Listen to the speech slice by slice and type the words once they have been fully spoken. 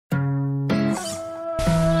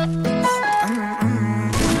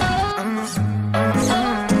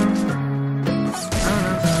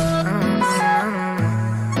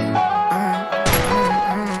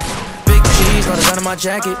my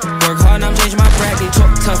jacket. Work hard and I'm changing my bracket.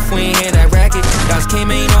 Talk tough, we ain't hear that racket. Guys came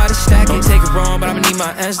and you know how to stack it. Take it wrong, but I'ma need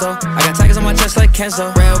my ends though. I got tigers on my chest like Kenzo.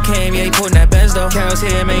 Rail came, yeah, he putting that Benz though. Carol's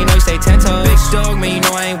here, man, you know he stay 10 toes. Big dog, man, you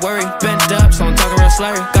know I ain't worried. Bent up, so I'm talking real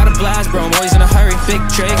slurry. Got a blast, bro, I'm always in a hurry. Big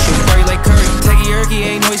Drake, shoot Curry like Curry. Take a yerky,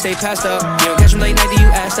 ain't know he stay passed up. You don't catch him late night, you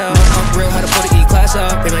asked out. I'm real, how to put the E-class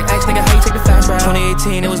up. They be like, X nigga, how you take the fast ride?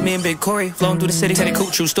 2018, it was me and Big Corey. Flowing through the city, Teddy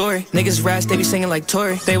Coop, true story. Niggas rats, they be singing like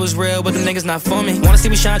Tory. They was real, but them niggas not for me. Wanna see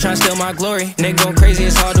me shine, tryna steal my glory. Nigga going crazy,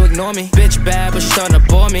 it's hard to ignore me. Bitch bad, but she starting to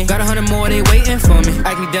bore me. Got 100 more, they waiting for me.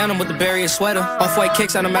 I can down them with the barrier sweater. Off-white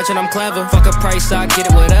kicks, I don't match and I'm clever. Fuck a price, I get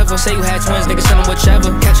it, whatever. Say you had twins, niggas send them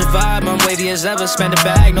whichever. Catch a vibe, I'm wavy as ever. Spend a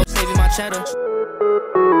bag, no saving my cheddar.